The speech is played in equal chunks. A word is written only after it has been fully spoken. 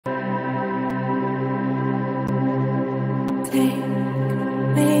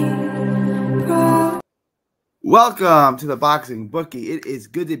Welcome to the Boxing Bookie. It is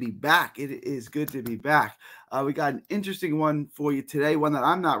good to be back. It is good to be back. We got an interesting one for you today, one that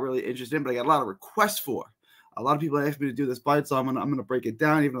I'm not really interested in, but I got a lot of requests for. A lot of people asked me to do this fight, so I'm gonna break it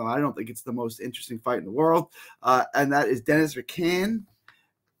down, even though I don't think it's the most interesting fight in the world. And that is Dennis McCann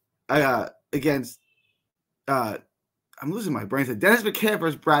against I'm losing my brain. So Dennis McCann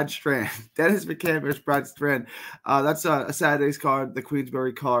versus Brad Strand. Dennis McCann versus Brad Strand. That's a Saturday's card, the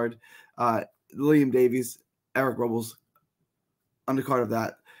Queensberry card. William Davies, Eric Robles, undercard of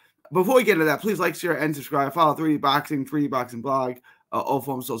that. Before we get into that, please like, share, and subscribe. Follow 3D Boxing, 3D Boxing blog, all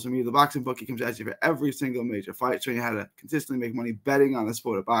forms of social media. The Boxing Bookie comes at you for every single major fight, showing you how to consistently make money betting on the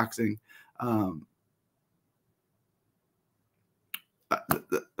sport of boxing.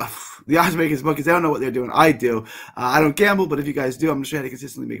 The odds makers bookies, they don't know what they're doing. I do. I don't gamble, but if you guys do, I'm going to show you how to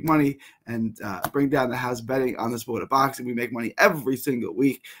consistently make money and bring down the house betting on the sport of boxing. We make money every single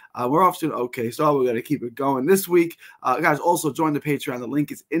week. We're off to an okay start. We're going to keep it going this week. Guys, also join the Patreon. The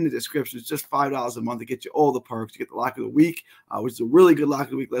link is in the description. It's just $5 a month to get you all the perks. You get the lock of the week, which is a really good lock of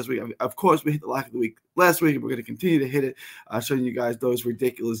the week last week. Of course, we hit the lock of the week last week, and we're going to continue to hit it, showing you guys those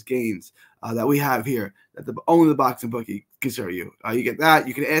ridiculous gains that we have here that only the Boxing Bookie can show you. You get that.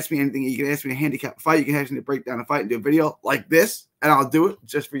 You can ask me anything. You can ask me to handicap a fight. You can ask me to break down a fight and do a video like this, and I'll do it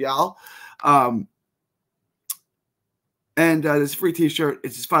just for y'all. This free t-shirt,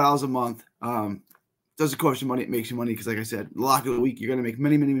 it's just $5 a month. Doesn't cost you money. It makes you money because, like I said, the lock of the week, you're going to make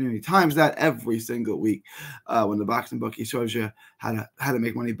many, many, many times that every single week when the Boxing Bookie shows you how to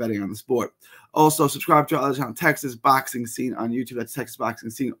make money betting on the sport. Also, subscribe to our other channel, Texas Boxing Scene on YouTube. That's Texas Boxing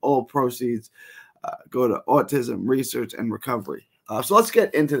Scene. All proceeds go to autism research and recovery. So let's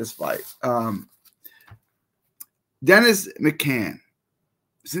get into this fight. Dennis McCann.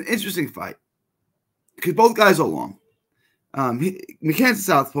 It's an interesting fight because both guys are long. McCann's a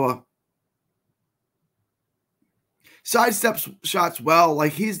southpaw. Sidesteps shots well.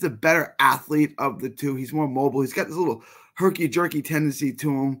 Like, he's the better athlete of the two. He's more mobile. He's got this little herky-jerky tendency to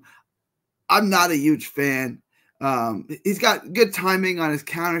him. I'm not a huge fan. He's got good timing on his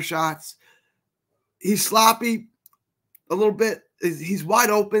counter shots. He's sloppy a little bit. He's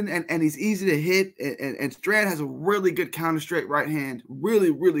wide open, and he's easy to hit. And Strand has a really good counter straight right hand. Really,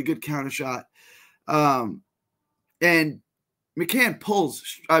 really good counter shot. And McCann pulls.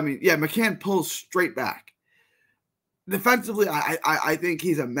 McCann pulls straight back. Defensively, I think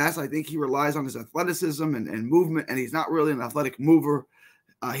he's a mess. I think he relies on his athleticism and movement, and he's not really an athletic mover.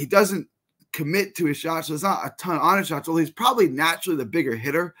 He doesn't commit to his shots, so it's not a ton on his shots. So he's probably naturally the bigger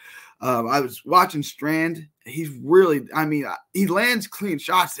hitter. I was watching Strand. He's really, he lands clean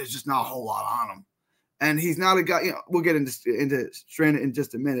shots. There's just not a whole lot on him. And he's not a guy, we'll get into Strand in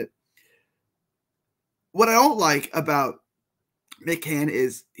just a minute. What I don't like about McCann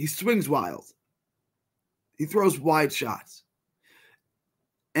is he swings wild. He throws wide shots.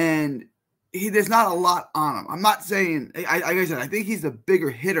 And there's not a lot on him. I'm not saying, like I said, I think he's a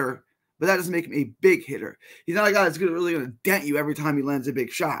bigger hitter, but that doesn't make him a big hitter. He's not a guy that's really going to dent you every time he lands a big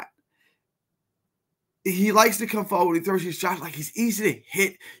shot. He likes to come forward. He throws his shots like he's easy to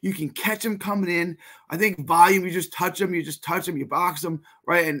hit. You can catch him coming in. I think volume, you just touch him, you box him,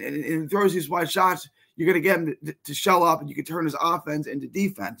 right? And he throws these wide shots. You're going to get him to shell up, and you can turn his offense into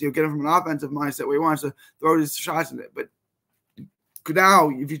defense. You'll get him from an offensive mindset where he wants to throw his shots in it. But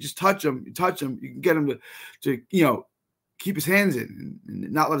now, if you just touch him, you can get him to keep his hands in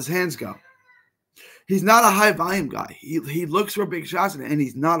and not let his hands go. He's not a high volume guy. He looks for big shots, and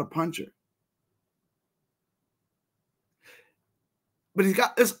he's not a puncher. But he's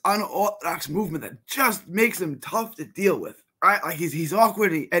got this unorthodox movement that just makes him tough to deal with, right? Like, he's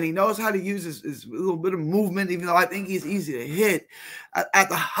awkward, and he knows how to use his little bit of movement, even though I think he's easy to hit. At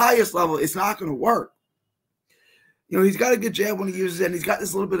the highest level, it's not going to work. He's got a good jab when he uses it, and he's got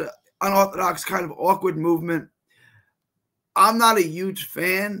this little bit of unorthodox kind of awkward movement. I'm not a huge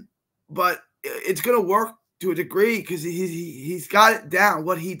fan, but it's going to work to a degree because he's got it down.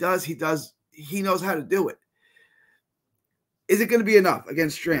 What he does, he knows how to do it. Is it going to be enough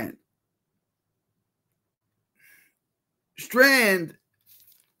against Strand? Strand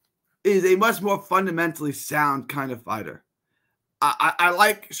is a much more fundamentally sound kind of fighter. I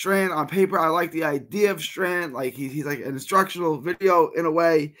like Strand on paper. I like the idea of Strand. Like, he's like an instructional video in a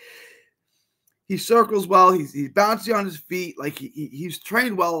way. He circles well. He's bouncy on his feet. Like, he's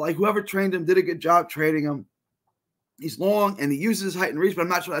trained well. Like, whoever trained him did a good job training him. He's long, and he uses his height and reach, but I'm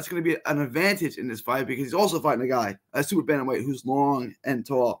not sure that's going to be an advantage in this fight because he's also fighting a guy, a super bantamweight, who's long and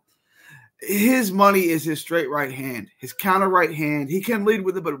tall. his money is his straight right hand, his counter right hand. He can lead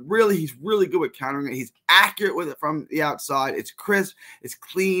with it, but really, he's really good at countering it. He's accurate with it from the outside. It's crisp, it's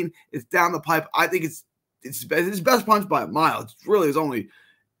clean, it's down the pipe. I think it's his best punch by a mile. It's really his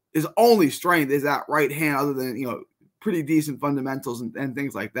only strength is that right hand, other than pretty decent fundamentals and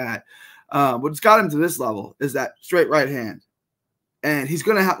things like that. What's got him to this level is that straight right hand, and he's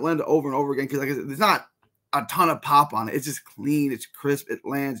going to have to land it over and over again because, like I said, there's not a ton of pop on it. It's just clean, it's crisp, it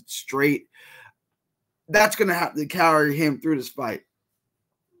lands, it's straight. That's going to have to carry him through this fight.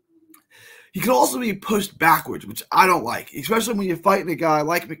 He can also be pushed backwards, which I don't like, especially when you're fighting a guy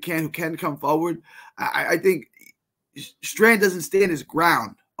like McCann who can come forward. I think Strand doesn't stand his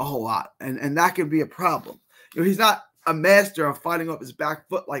ground a whole lot, and that can be a problem. He's not a master of fighting up his back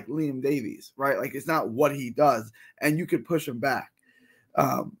foot like Liam Davies, right? Like, it's not what he does, and you can push him back.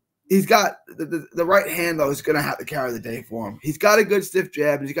 He's got the right hand, though, is going to have to carry the day for him. He's got a good stiff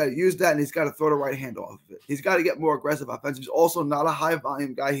jab, and he's got to use that, and he's got to throw the right hand off of it. He's got to get more aggressive offensive. He's also not a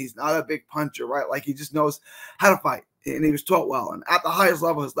high-volume guy. He's not a big puncher, right? Like, he just knows how to fight, and he was taught well. And at the highest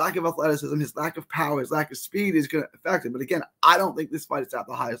level, his lack of athleticism, his lack of power, his lack of speed is going to affect him. But again, I don't think this fight is at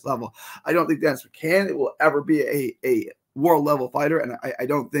the highest level. I don't think Dennis McCann will ever be a world-level fighter, and I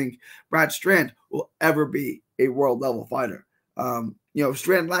don't think Brad Strand will ever be a world-level fighter.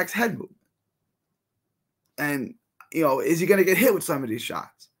 Strand lacks head movement. And, is he going to get hit with some of these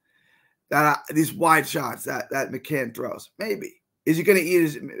shots? These wide shots that McCann throws? Maybe. Is he going to eat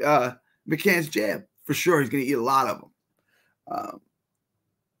his McCann's jab? For sure, he's going to eat a lot of them.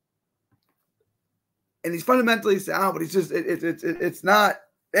 And he's fundamentally sound, but he's just it's not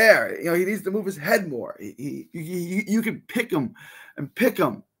there. He needs to move his head more. You can pick him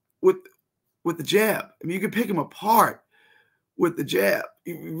with the jab. I mean, you can pick him apart with the jab.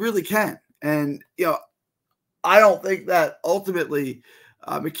 You really can. And I don't think that ultimately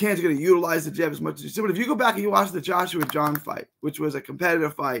McCann's going to utilize the jab as much as he should. But if you go back and you watch the Joshua John fight, which was a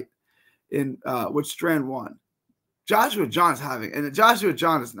competitive fight in which Strand won, Joshua John is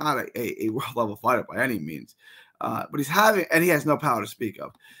not a world level fighter by any means, but he has no power to speak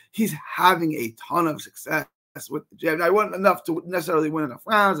of. He's having a ton of success with the jab. Now, he wasn't enough to necessarily win enough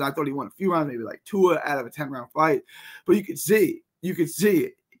rounds, and I thought he won a few rounds, maybe like 2 out of a 10-round fight. But you could see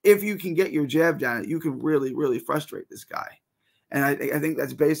it. If you can get your jab down, you can really, really frustrate this guy. And I think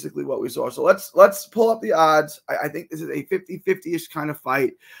that's basically what we saw. So let's pull up the odds. I think this is a 50-50-ish kind of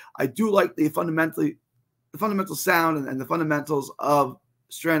fight. I do like the fundamental sound and the fundamentals of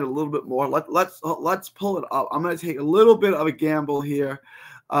Strand a little bit more. Let's pull it up. I'm going to take a little bit of a gamble here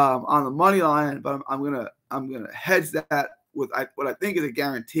on the money line, but I'm gonna hedge that with what I think is a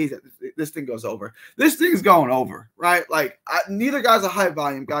guarantee that this thing goes over. This thing's going over, right? Like, neither guy's a high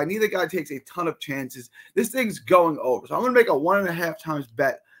volume guy. Neither guy takes a ton of chances. This thing's going over. So I'm going to make a 1.5 times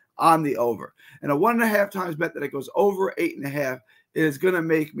bet on the over. And a 1.5 times bet that it goes over 8.5 is going to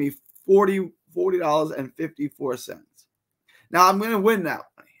make me $40.54. Now I'm going to win that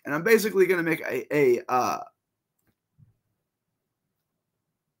money. And I'm basically going to make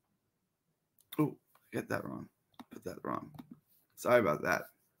get that wrong. Put that wrong. Sorry about that.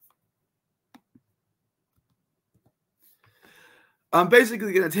 I'm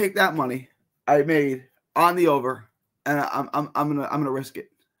basically going to take that money I made on the over, and I'm gonna risk it.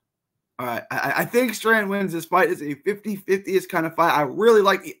 All right. I think Strand wins this fight. It's a 50-50-ish kind of fight. I really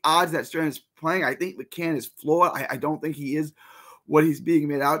like the odds that Strand is playing. I think McCann is flawed. I don't think he is what he's being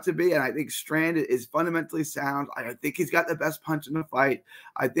made out to be, and I think Strand is fundamentally sound. I think he's got the best punch in the fight.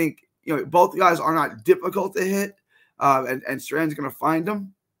 I think both guys are not difficult to hit. And Strand's going to find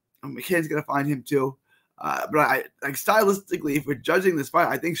him. And McCann's going to find him too. But stylistically, if we're judging this fight,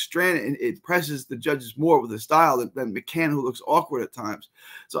 I think Strand impresses the judges more with his style than McCann, who looks awkward at times.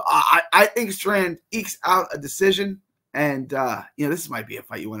 So I think Strand ekes out a decision. And, this might be a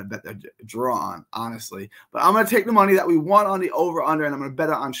fight you want to bet the draw on, honestly. But I'm going to take the money that we won on the over-under, and I'm going to bet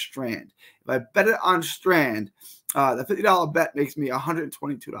it on Strand. If I bet it on Strand, the $50 bet makes me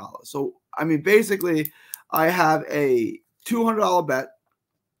 $122. So, I mean, basically, I have a $200 bet.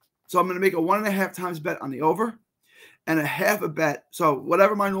 So I'm going to make a 1.5 times bet on the over and a half a bet. So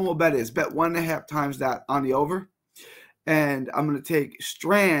whatever my normal bet is, bet 1.5 times that on the over. And I'm going to take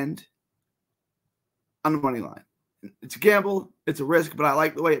Strand on the money line. It's a gamble. It's a risk, but I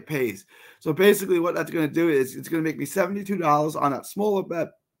like the way it pays. So basically what that's going to do is it's going to make me $72 on that smaller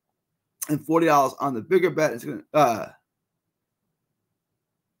bet and $40 on the bigger bet. It's going to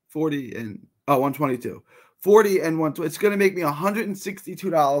 40 and 122. 40 and 120. It's going to make me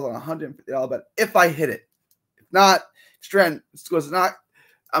 $162 on a $150 bet if I hit it. If not, Strand goes not.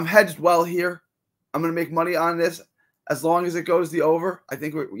 I'm hedged well here. I'm going to make money on this. as long as it goes the over. I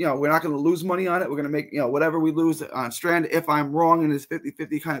think we're not going to lose money on it. We're going to make, whatever we lose on Strand. If I'm wrong in this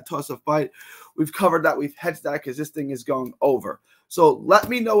 50-50 kind of toss-up fight, we've covered that. We've hedged that because this thing is going over. So let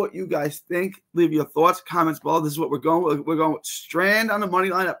me know what you guys think. Leave your thoughts, comments below. This is what we're going with. We're going with Strand on the money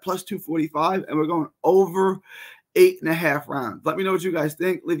line at plus 245, and we're going over 8.5 rounds. Let me know what you guys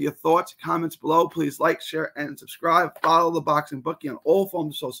think. Leave your thoughts, comments below. Please like, share, and subscribe. Follow the Boxing Bookie on all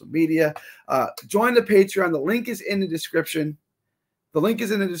forms of social media. Join the Patreon. The link is in the description.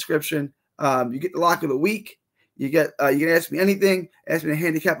 You get the lock of the week. You can ask me anything. Ask me to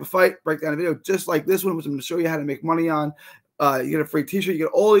handicap a fight. Break down a video just like this one, which I'm going to show you how to make money on. You get a free t-shirt. You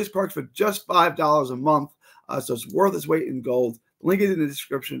get all these perks for just $5 a month. So it's worth its weight in gold. Link is in the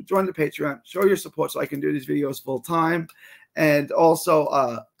description. Join the Patreon. Show your support so I can do these videos full time. And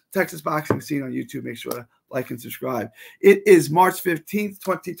also, Texas Boxing Scene on YouTube. Make sure to like and subscribe. It is March 15th,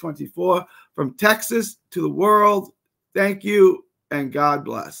 2024. From Texas to the world, thank you and God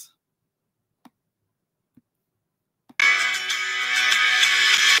bless.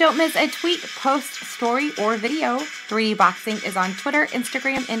 Don't miss a tweet, post, story, or video. 3D Boxing is on Twitter,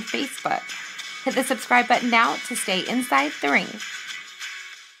 Instagram, and Facebook. Hit the subscribe button now to stay inside the ring.